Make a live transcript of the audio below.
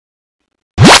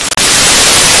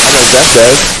That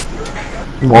does.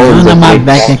 You know my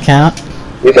bank account?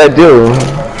 Yes, I do.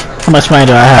 How much money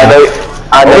do I have?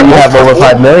 I know you have over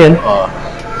 5 million.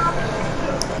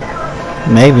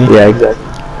 Maybe. Yeah, exactly.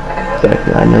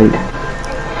 Exactly, I know you.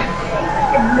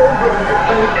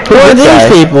 Who are these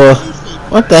people?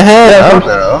 What the hell? I don't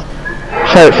know.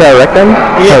 Should I wreck them?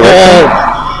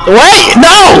 Wait,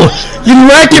 no! You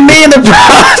wrecking me in the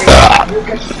process!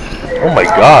 Oh my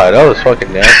god, that was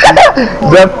fucking nasty.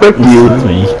 That frick you.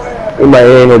 In my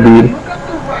anal bead.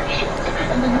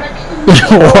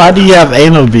 Why do you have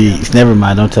anal beads? Never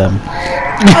mind, don't tell me.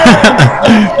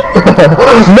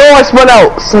 No, I spun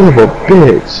out! Son of a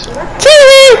bitch.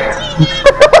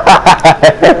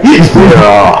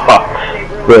 Yeah.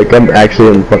 Look, I'm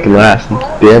actually in fucking last.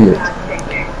 Damn it.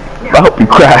 I hope you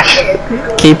crash.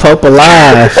 Keep hope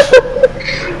alive.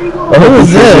 Who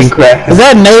is this? Is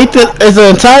that Nathan? Is the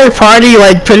entire party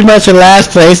like pretty much in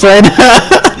last place right now?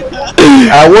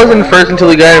 I wasn't first until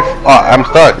the guy. Oh, I'm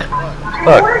stuck.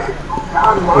 Stuck.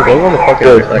 I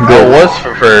was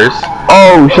for first.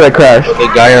 Oh, should I crash? The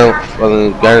guy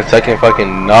in second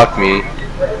fucking knocked me.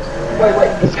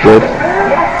 That's good.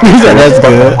 He said that's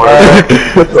good.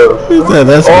 He said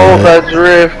that's good. Oh, that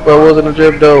drift, but it wasn't a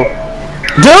drift though.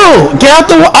 Dude, get out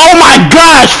the. Oh my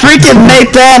gosh, freaking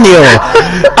Nathaniel!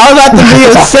 I was about to be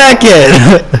a second.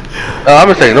 I'm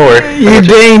in second, don't worry. You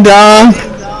ding dong.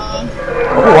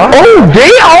 Oh, wow. Oh,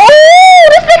 damn! Oh,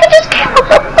 this nigga just came up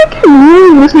the fucking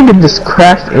room. This nigga just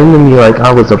crashed into me like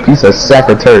I was a piece of sack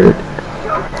of turd.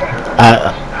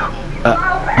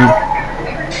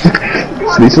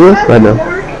 Speechless? I know.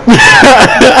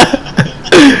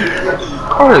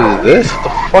 What car is this? What the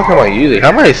fuck am I using?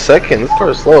 How many seconds? This car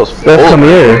is slow as fuck. Let's come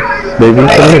here, baby.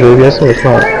 Come here, baby. That's what it's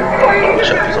called.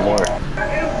 Check some more.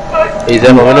 Hey,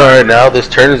 Zem, I'm gonna right now. This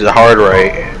turn is a hard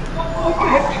right.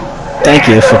 Thank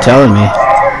you for telling me.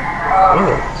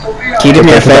 Can you do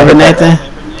me a favor, Nathan?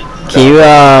 Can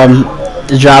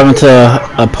you drive into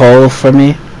a pole for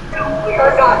me?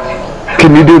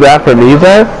 Can you do that for me,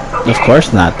 Zeb? Of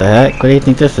course not. The heck? What do you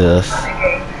think this is?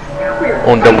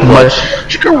 On the clutch.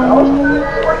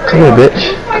 Come here,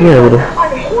 bitch. Come here, little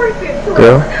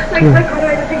girl. Come here.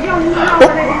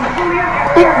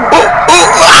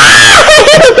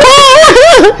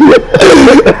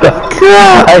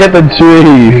 I hit the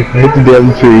tree. I hit the damn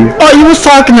tree. Oh, you was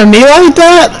talking to me like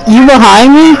that? You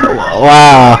behind me?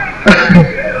 Wow.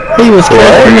 He was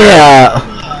cursing me out.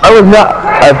 I was not.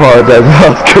 I apologize. I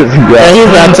was cursing you out. Yeah, he's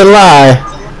about to lie.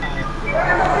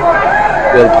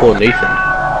 You gotta pull Nathan.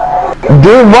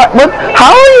 Dude, what?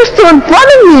 How are you still in front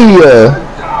of me?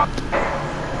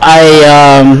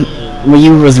 When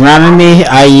you was ramming me,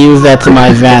 I used that to my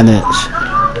advantage.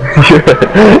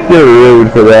 You're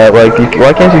rude for that. Like,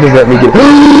 why can't you just let me get?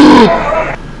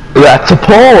 That's a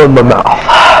pole in my mouth.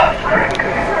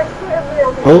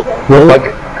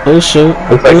 Oh shoot!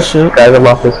 Oh shoot! Guys, I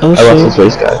lost this. Oh, I lost this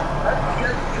race, guys.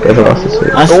 Guys, I lost this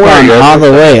race. I spun all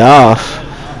the way off.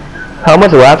 How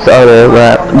much laps are there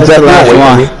left? That's the last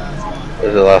one. This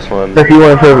is the last one. If you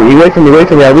want to, you wait for me,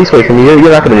 at least wait for me. You're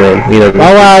not gonna win. You know. Why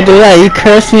would I do that? You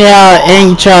cursed me out and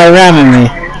you tried ramming me.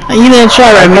 You didn't try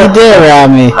ramming me, you did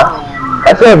ram me.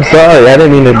 I said I'm sorry, I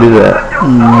didn't mean to do that.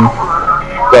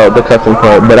 Well, the cussing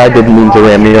part, but I didn't mean to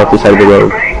ram me off the side of the road.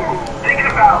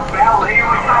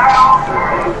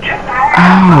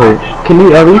 Ow! Can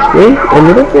you at least wait a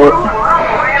little bit?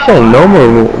 Shit, no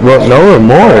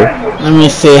more. Let me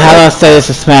see, how do I say this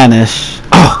in Spanish?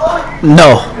 Oh,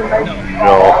 no.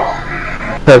 No.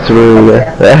 That's rude.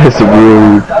 That is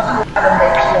rude.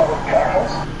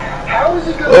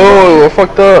 Oh, I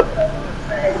fucked up.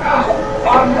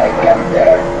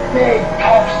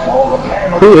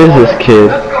 Who is this kid?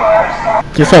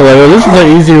 Just like, this is an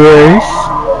easy race.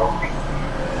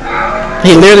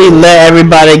 He literally let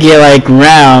everybody get like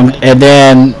round, and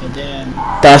then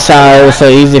that's how it was so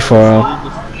easy for him.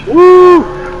 Woo!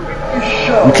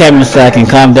 Okay, in a second,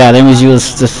 calm down. That means you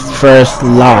was the first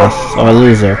loss or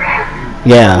loser.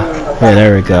 Yeah,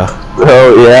 there we go.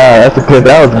 Oh yeah, that was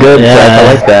good. Yeah,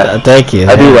 I like that. Thank you.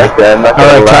 I do like that. I'm not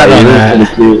gonna lie. It was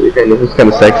cute. It was kind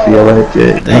of sexy. I liked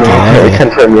it. Thank you. It kind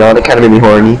of turned me on. It kind of made me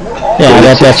horny. Yeah, I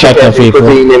got that checked on people.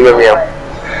 I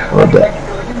love that.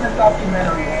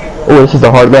 Oh, this is a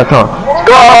hard left, huh?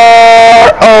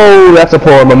 Score! Oh, that's a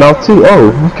pull in my mouth too.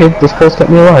 Oh, okay. This pull's kept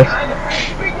me alive.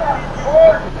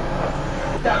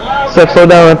 Step, slow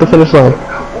down at the finish line.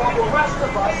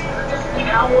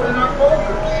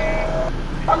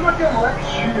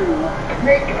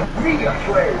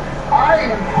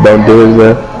 Don't do it,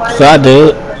 man. So I do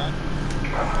it.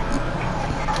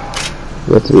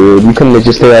 That's weird. You couldn't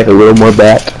just stay like a little more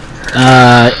back?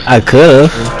 I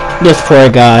could've. This poor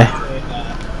guy.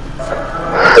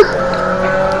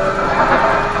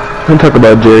 Don't talk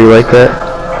about Jerry like that.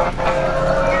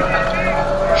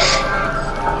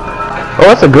 Oh,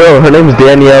 that's a girl. Her name's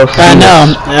Danielle. I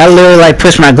know. I literally like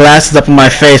pushed my glasses up in my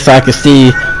face so I could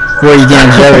see where you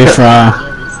getting Jerry from.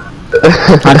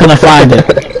 I couldn't find it.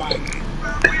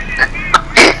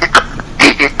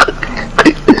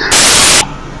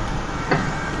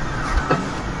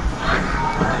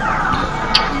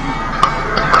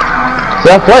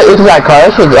 That what is that car?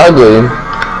 That shit's ugly.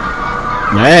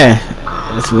 Yeah,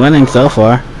 it's winning so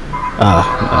far.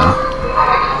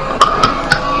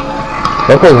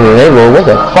 That wasn't enabled. What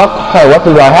the fuck kind of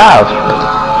weapons do I have?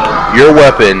 Your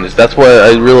weapons. That's what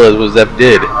I realized was Zep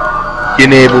did. He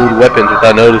enabled weapons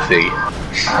without noticing.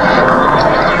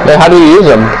 Man, how do you use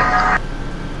them?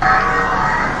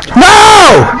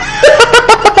 No!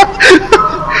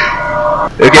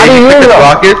 Okay, how do you use them?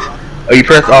 Rockets. Oh, you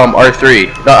press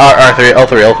R3. No, R3,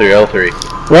 L3.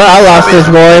 Well, I lost this,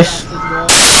 boys.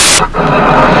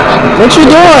 What you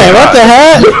doing? What the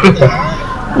heck?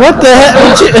 What the heck?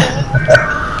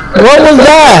 What was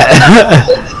that?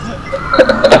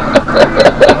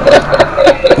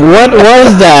 What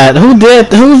was that?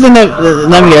 Who's in the?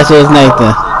 Let me guess. It was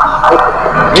Nathan.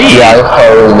 Yeah, it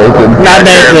was Nathan. Not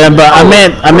Nathan, but I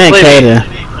meant Kaden.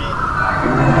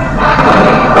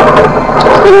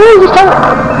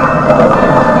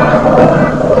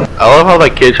 I love how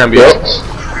that kid trying to be like,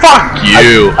 fuck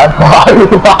you!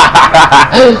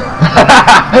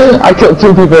 I killed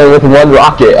 2 people with 1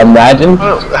 rocket, imagine?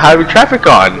 How did traffic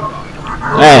on?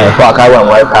 Hey. Fuck, I went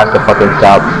right past the fucking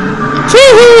stop.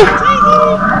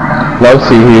 No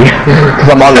see, because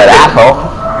I'm on that asshole.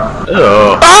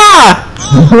 Oh. Ah!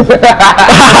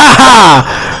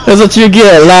 That's what you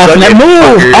get, laughing at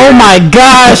move! Oh my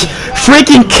gosh!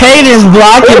 Freaking Kaden's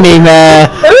blocking me,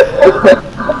 man!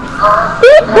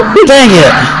 Dang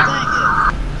it!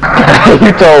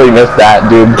 You totally missed that,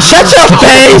 dude. Shut your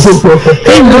face!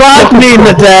 He blocked me,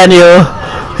 Nathaniel!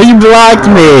 He blocked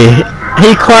me!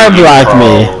 He car blocked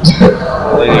me!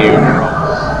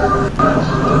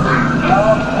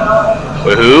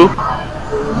 Wait, who?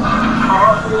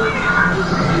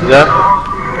 Yeah?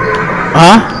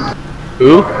 Huh?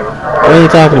 Who? What are you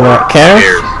talking about? Karis?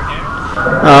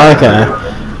 Oh, okay.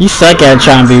 You suck at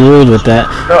trying to be rude with that.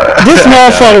 This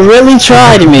motherfucker really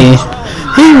tried me.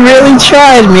 He really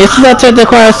tried me. As soon as I turned the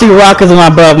corner, I see rockets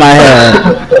above my head.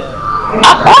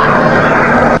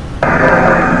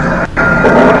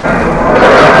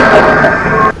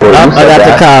 I got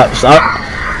the cops.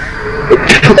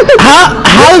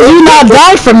 How did you not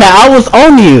die from that? I was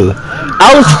on you.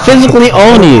 I was physically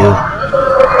on you.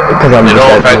 Because I'm It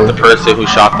don't affect the person who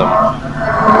shot them.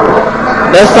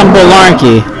 That's some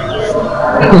bularnky.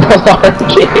 Oh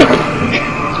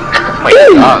my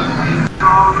god.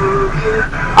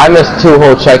 I missed 2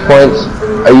 whole checkpoints.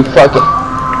 Are you fucking...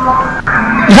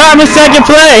 I'm in 2nd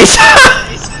place!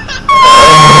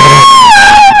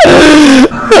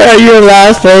 Are you in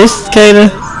last place, Kaden?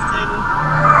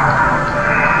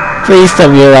 Please tell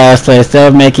me you're last place.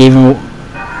 That would make even...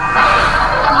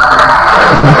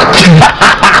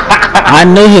 I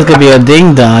knew he was gonna be a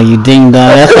ding-dong, you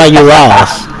ding-dong. That's why you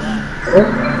lost.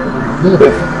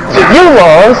 You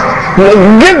lost?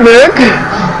 Get back!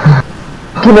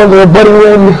 Come on, little buddy,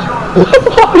 win.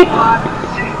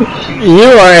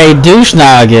 You are a douche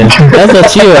noggin. That's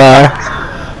what you are.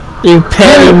 You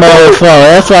petty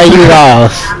motherfucker. That's why you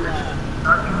lost.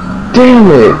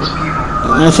 Damn it.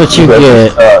 That's what you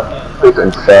get.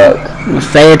 Freaking suck.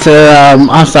 Say it to,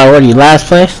 I'm sorry, what are you, last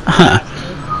place?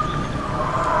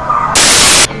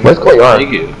 What's going on?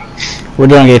 We're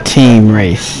doing a team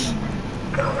race.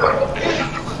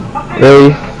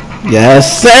 Really?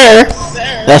 Yes, sir.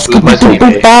 That's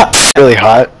really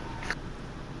hot.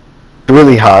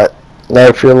 Really hot. And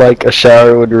I feel like a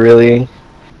shower would really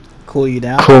cool you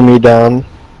down. cool me down.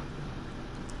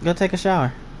 Go take a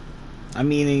shower. I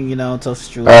mean, you know,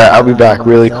 toast true. Alright, I'll be back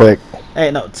really quick.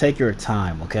 Hey, no, take your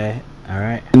time, okay?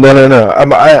 Alright. No.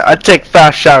 I take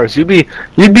fast showers. You'd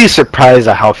be surprised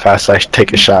at how fast I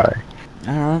take a shower.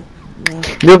 Alright.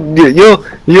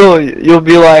 You'll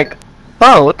be like,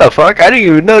 oh, what the fuck? I didn't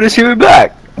even notice you were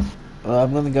back. Well,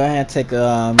 I'm gonna go ahead and take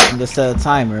just set a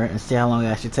timer and see how long it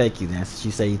actually take you then, since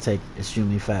you say you take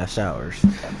extremely fast showers.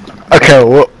 Okay,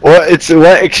 what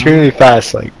extremely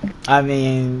fast like? I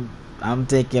mean, I'm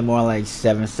thinking more like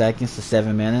 7 seconds to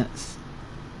 7 minutes.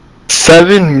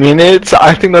 7 minutes?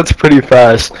 I think that's pretty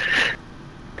fast.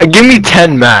 Give me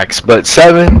 10 max, but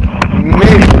 7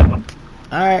 minutes.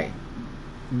 Alright.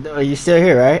 Are you still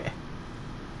here, right?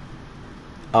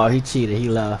 Oh, he cheated. He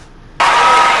left.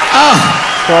 Oh!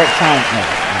 Short time.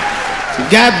 No.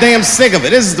 Goddamn sick of it.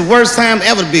 This is the worst time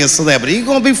ever to be a celebrity. You're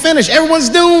gonna be finished. Everyone's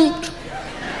doomed.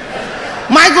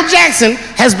 Michael Jackson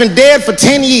has been dead for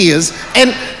 10 years,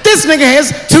 and this nigga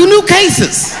has 2 new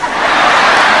cases.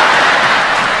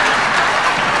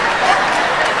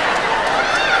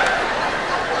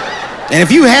 And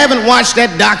if you haven't watched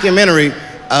that documentary,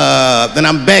 then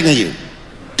I'm begging you,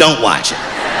 don't watch it.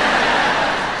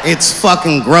 It's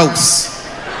fucking gross.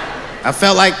 I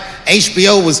felt like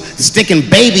HBO was sticking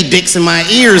baby dicks in my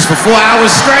ears for 4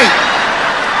 hours straight.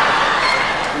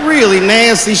 Really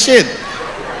nasty shit.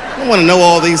 I don't want to know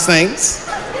all these things.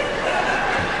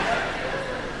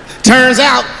 Turns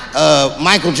out,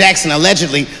 Michael Jackson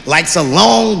allegedly likes a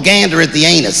long gander at the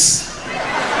anus.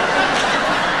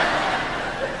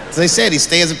 As they said, he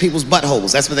stares at people's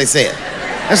buttholes. That's what they said.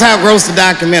 That's how gross the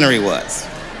documentary was.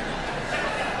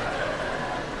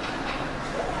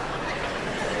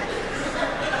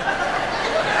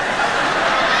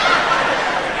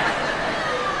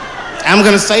 I'm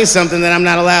gonna say something that I'm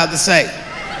not allowed to say.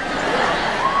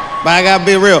 But I gotta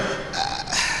be real.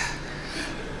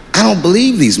 I don't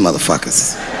believe these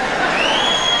motherfuckers.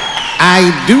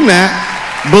 I do not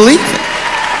believe it.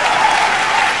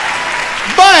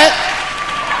 But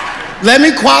let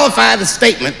me qualify the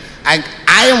statement. I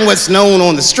am what's known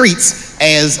on the streets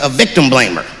as a victim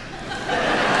blamer.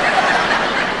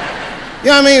 You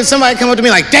know what I mean? If somebody come up to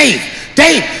me like, Dave,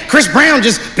 Chris Brown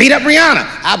just beat up Rihanna.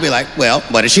 I'll be like, well,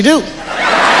 what did she do?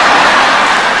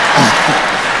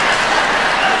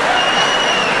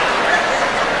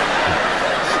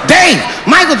 Dave,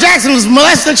 Michael Jackson was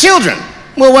molesting children.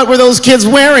 Well, what were those kids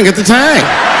wearing at the time?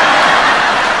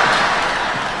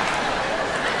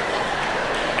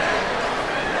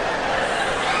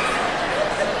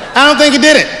 I don't think he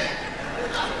did it.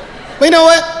 But you know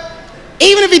what?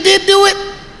 Even if he did do it,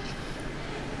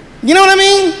 you know what I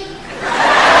mean?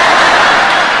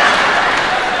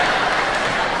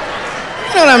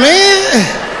 You know what I mean?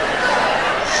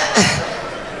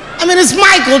 I mean, it's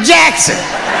Michael Jackson.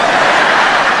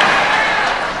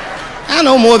 I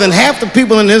know more than half the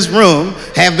people in this room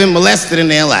have been molested in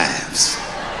their lives.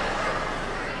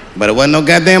 But it wasn't no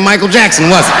goddamn Michael Jackson,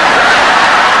 was it?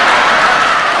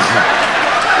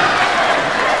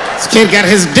 This kid got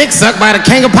his dick sucked by the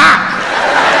king of pop.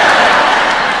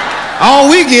 All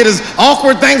we get is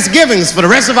awkward Thanksgivings for the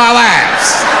rest of our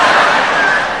lives.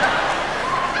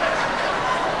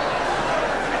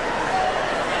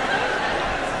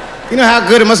 You know how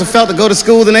good it must have felt to go to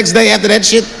school the next day after that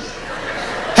shit?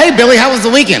 Hey, Billy, how was the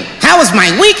weekend? How was my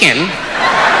weekend?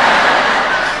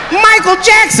 Michael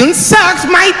Jackson sucks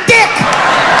my dick.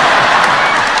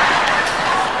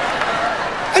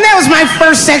 And that was my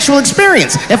first sexual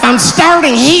experience. If I'm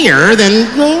starting here, then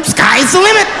sky's the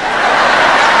limit.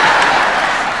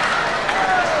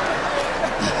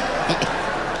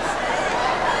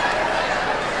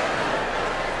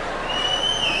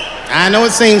 I know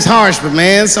it seems harsh, but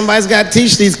man, somebody's got to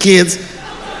teach these kids.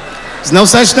 There's no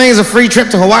such thing as a free trip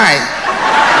to Hawaii.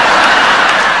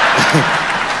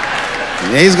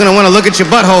 Yeah, he's gonna want to look at your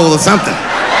butthole or something.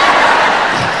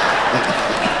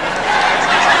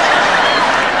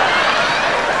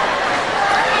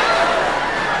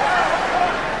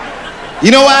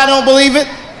 You know why I don't believe it?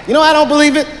 You know why I don't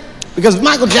believe it? Because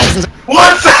Michael Jackson's...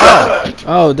 What's up?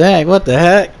 Oh, dang, what the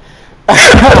heck?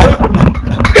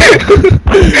 You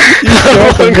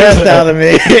scared the best out of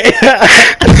me.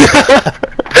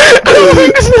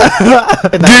 Dude,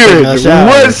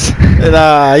 what?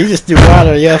 Nah, you just do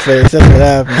water in your face. That's what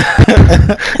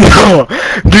happened. No,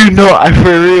 dude, no, I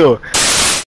for real.